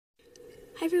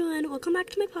Hi everyone, welcome back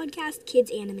to my podcast,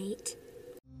 Kids Animate.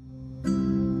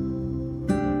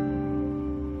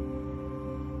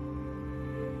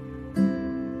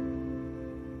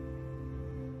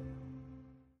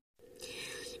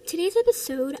 Today's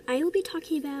episode, I will be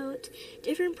talking about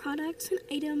different products and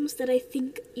items that I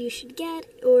think you should get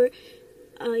or,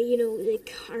 are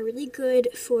really good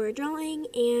for drawing,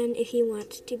 and if you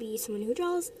want to be someone who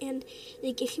draws, and,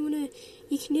 if you want to,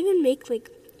 you can even make,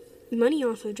 money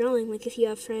off of drawing, if you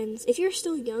have friends. If you're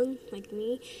still young, like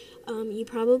me, you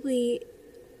probably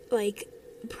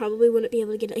wouldn't be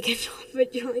able to get, a job for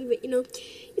drawing, but, you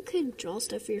could draw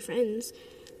stuff for your friends.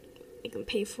 You can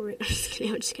pay for it.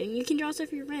 I'm just kidding. You can draw stuff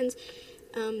for your friends,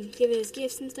 give it as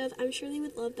gifts and stuff. I'm sure they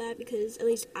would love that, because at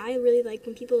least I really like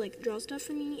when people, draw stuff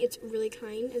for me. It's really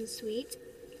kind and sweet.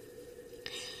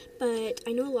 But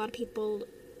I know a lot of people,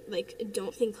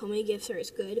 don't think homemade gifts are as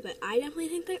good, but I definitely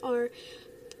think they are.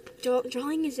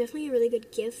 Drawing is definitely a really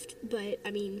good gift, but,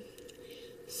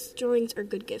 drawings are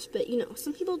good gifts, but,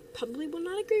 some people probably will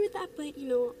not agree with that, but,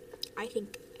 I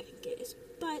think it is.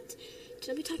 But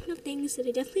today I'll be talking about things that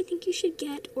I definitely think you should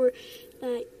get, or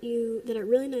that are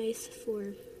really nice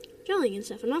for drawing and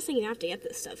stuff. I'm not saying you have to get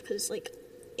this stuff, because, I'm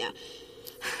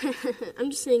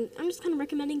just kind of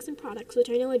recommending some products, which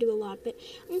I know I do a lot, but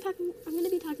I'm going to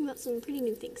be talking about some pretty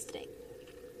new things today.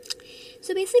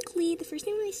 So basically, the first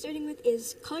thing we'll be starting with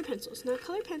is colored pencils. Now,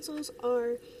 colored pencils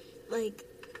are,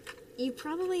 you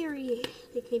probably already,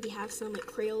 maybe have some,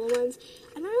 Crayola ones.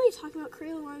 I'm not really talking about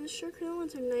Crayola ones. Sure, Crayola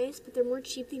ones are nice, but they're more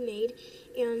cheaply made,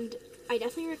 and I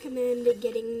definitely recommend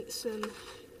getting some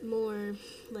more,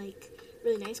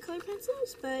 really nice colored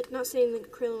pencils, but not saying that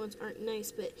Crayola ones aren't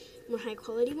nice, but more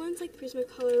high-quality ones, like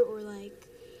Prismacolor, or,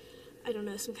 I don't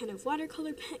know, some kind of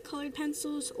watercolor colored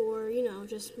pencils, or,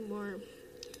 just more,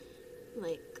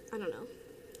 I don't know.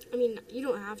 I mean, you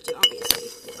don't have to,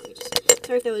 obviously.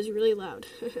 Sorry if that was really loud.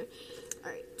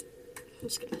 Alright. I'm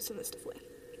just gonna put some of this stuff away.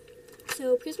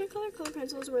 So, Prismacolor color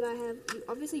pencils are what I have. You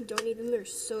obviously don't need them. They're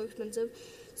so expensive.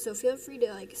 So, feel free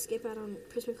to, skip out on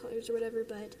Prismacolors or whatever.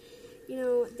 But,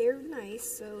 they're nice.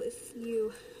 So, if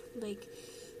you, I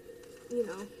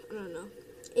don't know.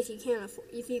 If you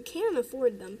can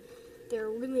afford them, they're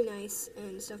really nice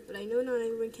and stuff. But I know not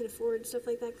everyone can afford stuff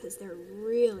like that, because they're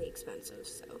really expensive.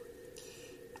 So,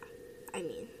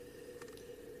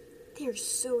 they're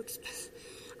so expensive.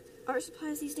 Art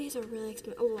supplies these days are really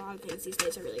expensive. A lot of things these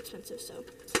days are really expensive, so,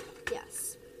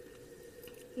 yes.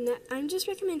 I'm just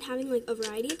recommend having, a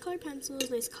variety of colored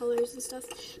pencils, nice colors and stuff,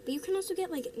 but you can also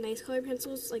get, nice colored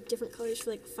pencils, different colors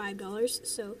for, $5,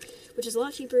 so, which is a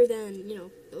lot cheaper than,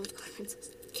 those colored pencils.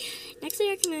 Next, I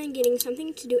recommend getting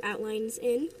something to do outlines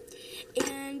in,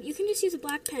 and you can just use a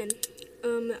black pen.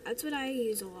 That's what I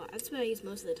use a lot. That's what I use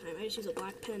most of the time. I just use a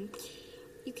black pen.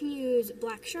 You can use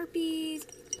black Sharpies.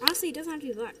 Honestly, it doesn't have to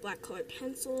be black colored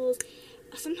pencils.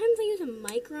 Sometimes I use a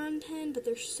Micron pen, but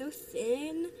they're so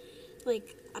thin. I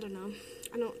don't know.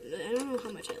 I don't know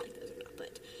how much I like those or not,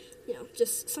 but,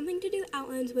 just something to do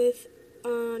outlines with.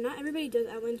 Not everybody does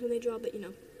outlines when they draw, but, you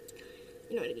know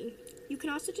what I mean. You can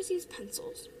also just use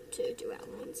pencils to do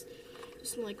outlines.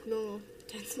 Just normal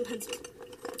pencil.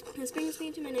 This brings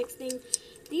me to my next thing.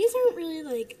 These aren't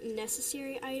really,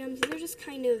 necessary items. These are just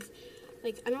kind of,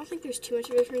 I don't think there's too much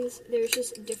of a difference. There's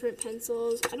just different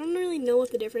pencils. I don't really know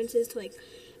what the difference is to,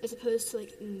 as opposed to,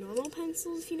 normal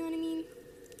pencils, if you know what I mean.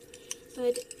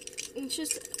 But it's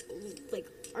just,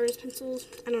 artist pencils.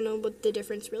 I don't know what the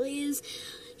difference really is.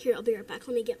 Here, I'll be right back.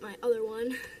 Let me get my other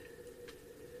one.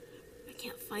 I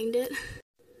can't find it.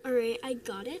 Alright, I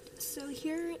got it. So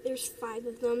here, there's 5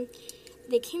 of them.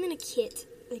 They came in a kit,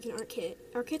 an art kit.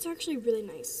 Art kits are actually really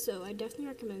nice, so I definitely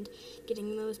recommend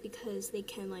getting those, because they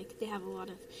can, they have a lot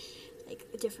of,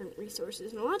 different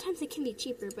resources. And a lot of times they can be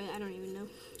cheaper, but I don't even know.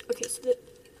 Okay, so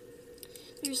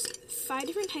there's 5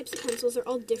 different types of pencils. They're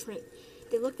all different.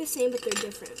 They look the same, but they're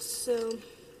different. So,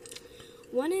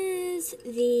 one is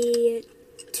the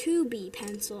 2B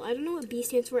pencil. I don't know what B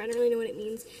stands for. I don't really know what it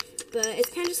means. But it's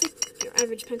kind of just your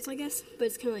average pencil, I guess. But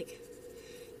it's kind of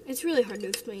it's really hard to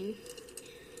explain.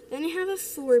 Then I have a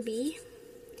 4B.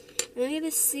 And then we have a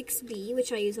 6B,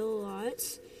 which I use a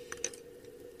lot.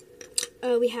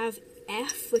 We have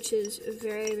F, which is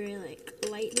very, very,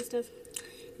 light and stuff.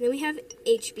 And then we have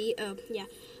HB. Oh, yeah.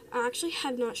 I actually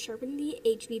have not sharpened the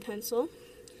HB pencil.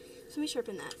 So let me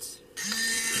sharpen that.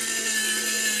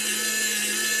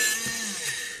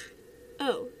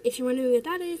 Oh, if you're wondering what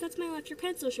that is, that's my electric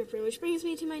pencil sharpener, which brings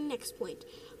me to my next point.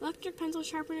 Electric pencil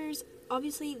sharpeners,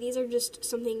 obviously, these are just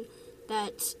something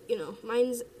that,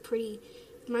 mine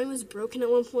was broken at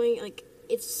one point.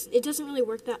 It doesn't really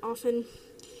work that often.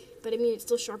 but I mean, it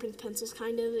still sharpens pencils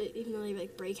kind of, even though they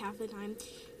like break half the time.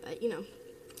 But you know,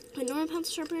 but normal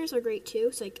pencil sharpeners are great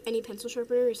too. So like any pencil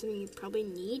sharpener is something you probably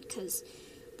need, because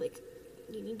like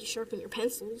you need to sharpen your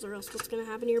pencils, or else what's gonna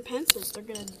happen to your pencils? They're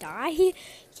gonna die. You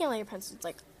can't let your pencils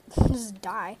like just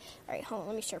die. All right, hold on,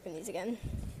 let me sharpen these again.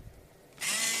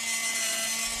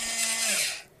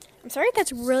 I'm sorry if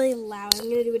that's really loud. I'm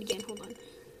gonna do it again. Hold on.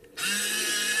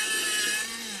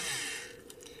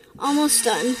 Almost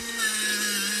done.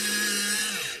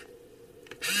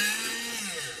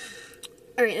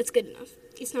 Alright, that's good enough.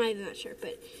 It's not even that sharp,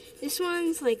 but this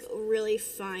one's like really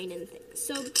fine and thick.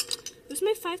 So, those are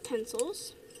my 5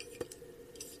 pencils.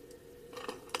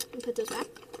 And put those back.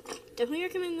 Definitely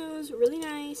recommend those. Really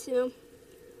nice, you know.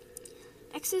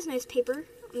 Next is nice paper,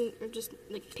 or just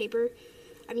like paper.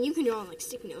 I mean, you can draw on like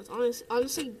sticky notes.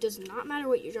 Honestly, does not matter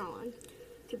what you draw on.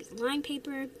 It could be line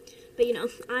paper, but you know,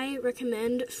 I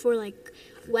recommend for like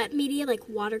wet media, like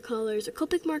watercolors or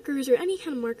Copic markers or any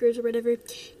kind of markers or whatever,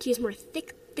 to use more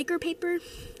thicker paper.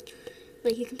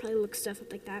 Like you can probably look stuff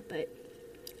up like that, but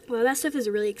well, that stuff is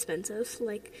really expensive.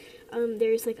 Like,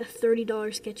 there's like a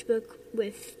 $30 sketchbook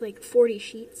with like 40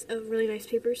 sheets of really nice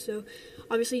paper. So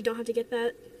obviously, you don't have to get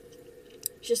that.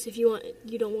 Just if you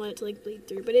don't want it to like bleed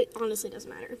through, but it honestly doesn't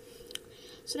matter.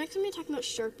 So next I'm going to talk about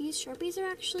Sharpies. Sharpies are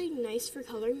actually nice for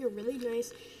coloring. They're really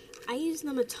nice. I used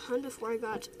them a ton before I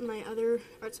got my other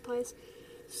art supplies,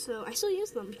 so I still use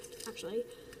them, actually.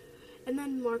 And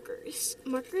then markers.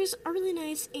 Markers are really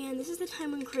nice, and this is the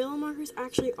time when Crayola markers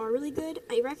actually are really good.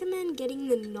 I recommend getting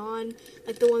the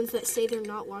the ones that say they're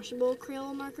not washable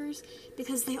Crayola markers,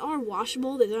 because they are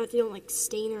washable. They don't like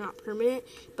stain, they're not permanent.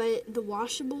 But the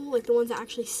washable, like the ones that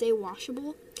actually say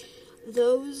washable,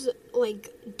 those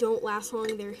like don't last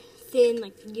long. They're thin,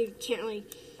 like you can't really.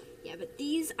 Yeah, but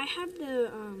these, I have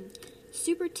the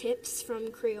Super Tips from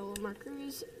Crayola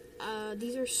markers.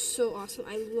 These are so awesome.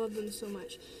 I love them so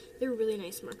much. They're really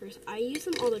nice markers. I use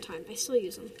them all the time. I still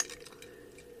use them.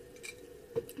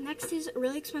 Next is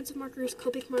really expensive markers,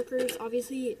 Copic markers,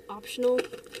 obviously optional,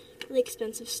 really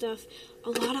expensive stuff. A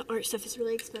lot of art stuff is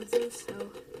really expensive,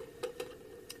 so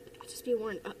just be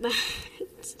warned about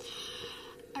that.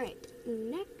 Alright,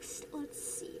 next, let's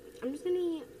see. I'm just gonna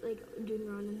be like doing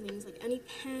random things, like any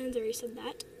pens, I already said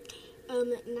that.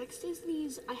 Next is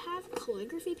these, I have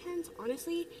calligraphy pens,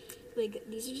 honestly, like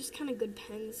these are just kind of good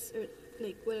pens, or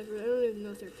like whatever, I don't even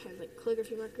know if they're pens, like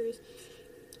calligraphy markers.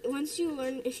 If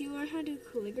you learn how to do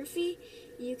calligraphy,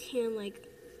 you can like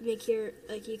make you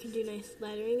can do nice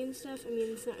lettering and stuff. I mean,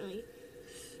 it's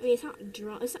not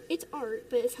it's art,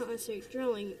 but it's not necessarily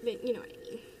drawing, but you know what I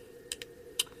mean.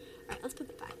 Alright, let's put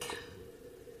that back.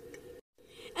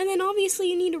 And then obviously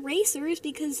you need erasers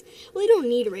because, well, you don't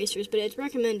need erasers, but it's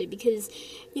recommended because,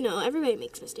 you know, everybody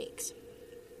makes mistakes.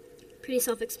 Pretty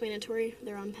self-explanatory.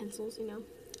 They're on pencils, you know.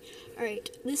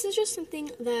 Alright, this is just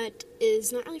something that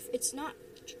is not really, it's not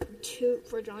too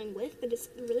for drawing with, but it's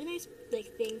a really nice,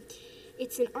 like, thing.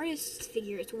 It's an artist's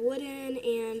figure. It's wooden,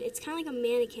 and it's kind of like a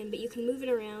mannequin, but you can move it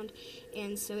around,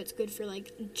 and so it's good for,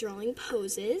 like, drawing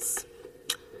poses.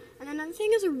 And another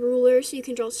thing is a ruler, so you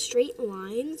can draw straight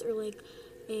lines, or, like,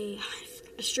 a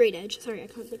straight edge. Sorry, I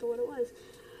can't think of what it was.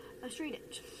 A straight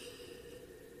edge.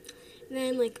 And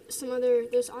then, like,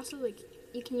 there's also, like,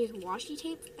 you can use washi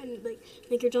tape and, like,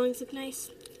 make your drawings look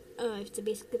nice. It's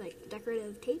basically, like,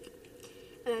 decorative tape.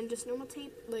 And then just normal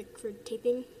tape, like, for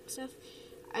taping stuff.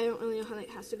 I don't really know how that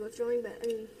has to go with drawing, but, I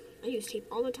mean, I use tape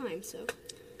all the time, so,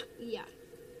 yeah.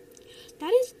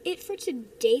 That is it for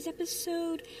today's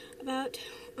episode about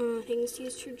things to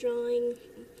use for drawing.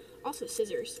 Also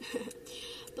scissors.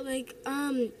 But like,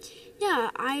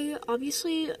 yeah,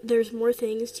 obviously there's more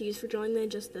things to use for drawing than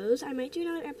just those. I might do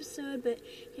another episode, but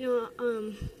you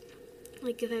know,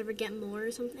 like if I ever get more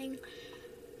or something.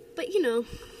 But you know,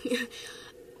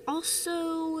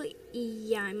 also,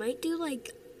 yeah, I might do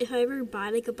like, if I ever buy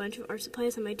like a bunch of art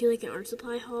supplies, I might do like an art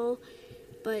supply haul.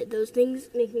 But those things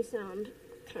make me sound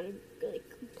kind of like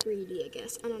greedy, I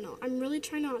guess. I don't know. I'm really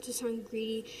trying not to sound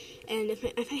greedy, and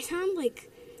if I sound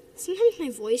like, sometimes my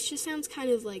voice just sounds kind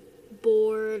of like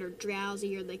bored or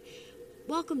drowsy, or like,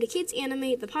 welcome to Kids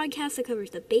Animate, the podcast that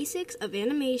covers the basics of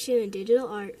animation and digital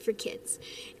art for kids.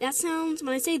 That sounds,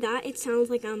 when I say that, it sounds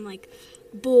like I'm like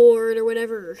bored or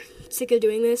whatever, sick of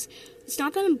doing this. It's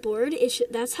not that I'm bored,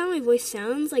 that's how my voice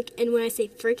sounds, like, and when I say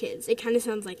for kids, it kind of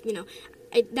sounds like, you know,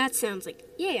 that sounds like,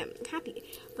 yeah, I'm happy.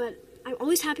 But I'm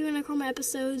always happy when I record my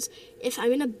episodes. If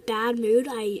I'm in a bad mood,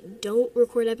 I don't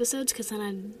record episodes, because then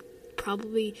I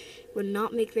probably would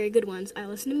not make very good ones. I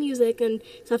listen to music and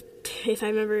stuff if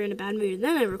I'm ever in a bad mood, and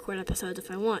then I record episodes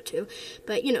if I want to.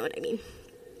 But you know what I mean.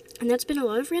 And that's been a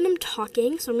lot of random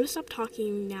talking, so I'm going to stop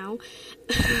talking now.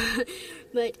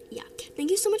 But yeah,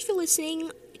 thank you so much for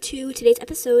listening to today's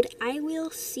episode. I will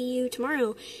see you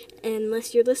tomorrow,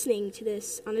 unless you're listening to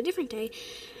this on a different day.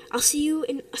 I'll see you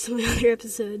in some other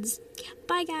episodes.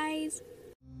 Bye, guys.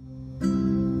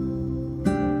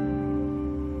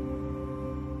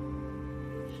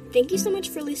 Thank you so much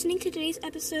for listening to today's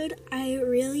episode. I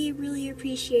really, really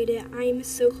appreciate it. I'm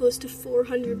so close to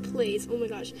 400 plays. Oh my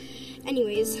gosh.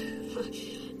 Anyways,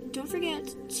 don't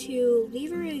forget to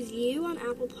leave a review on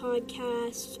Apple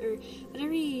Podcasts or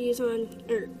whatever you use on,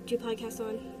 or do podcasts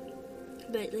on.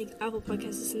 But, like, Apple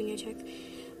Podcasts is something I check.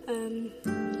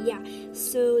 Yeah.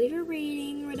 So leave a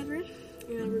rating or whatever,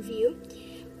 and a review.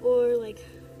 Or, like,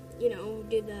 you know,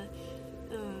 do the...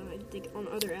 like on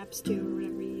other apps too, or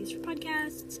whatever you use for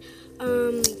podcasts.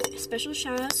 Special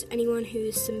shout outs to anyone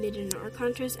who's submitted an art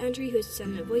contest entry, who's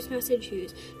sent a voice message,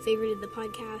 who's favorited the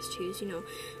podcast, who's, you know,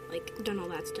 like, done all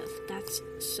that stuff. That's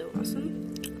so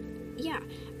awesome. Yeah,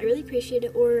 I really appreciate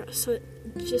it. Or so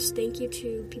just thank you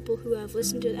to people who have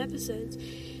listened to the episodes.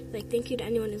 Like, thank you to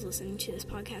anyone who's listening to this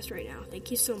podcast right now.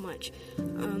 Thank you so much.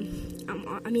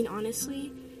 I mean,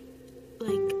 honestly,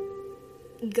 like,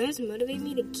 you guys motivate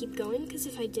me to keep going, because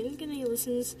if I didn't get any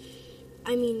listens,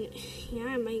 I mean, yeah,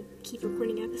 I might keep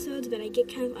recording episodes, but I get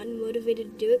kind of unmotivated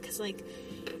to do it, because, like,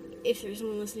 if there's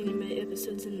someone listening to my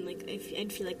episodes, and, like,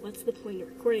 I'd feel like, what's the point of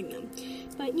recording them?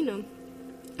 But, you know,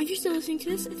 if you're still listening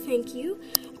to this, thank you.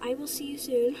 I will see you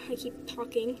soon. I keep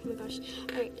talking. Oh my gosh.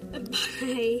 Alright,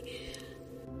 bye.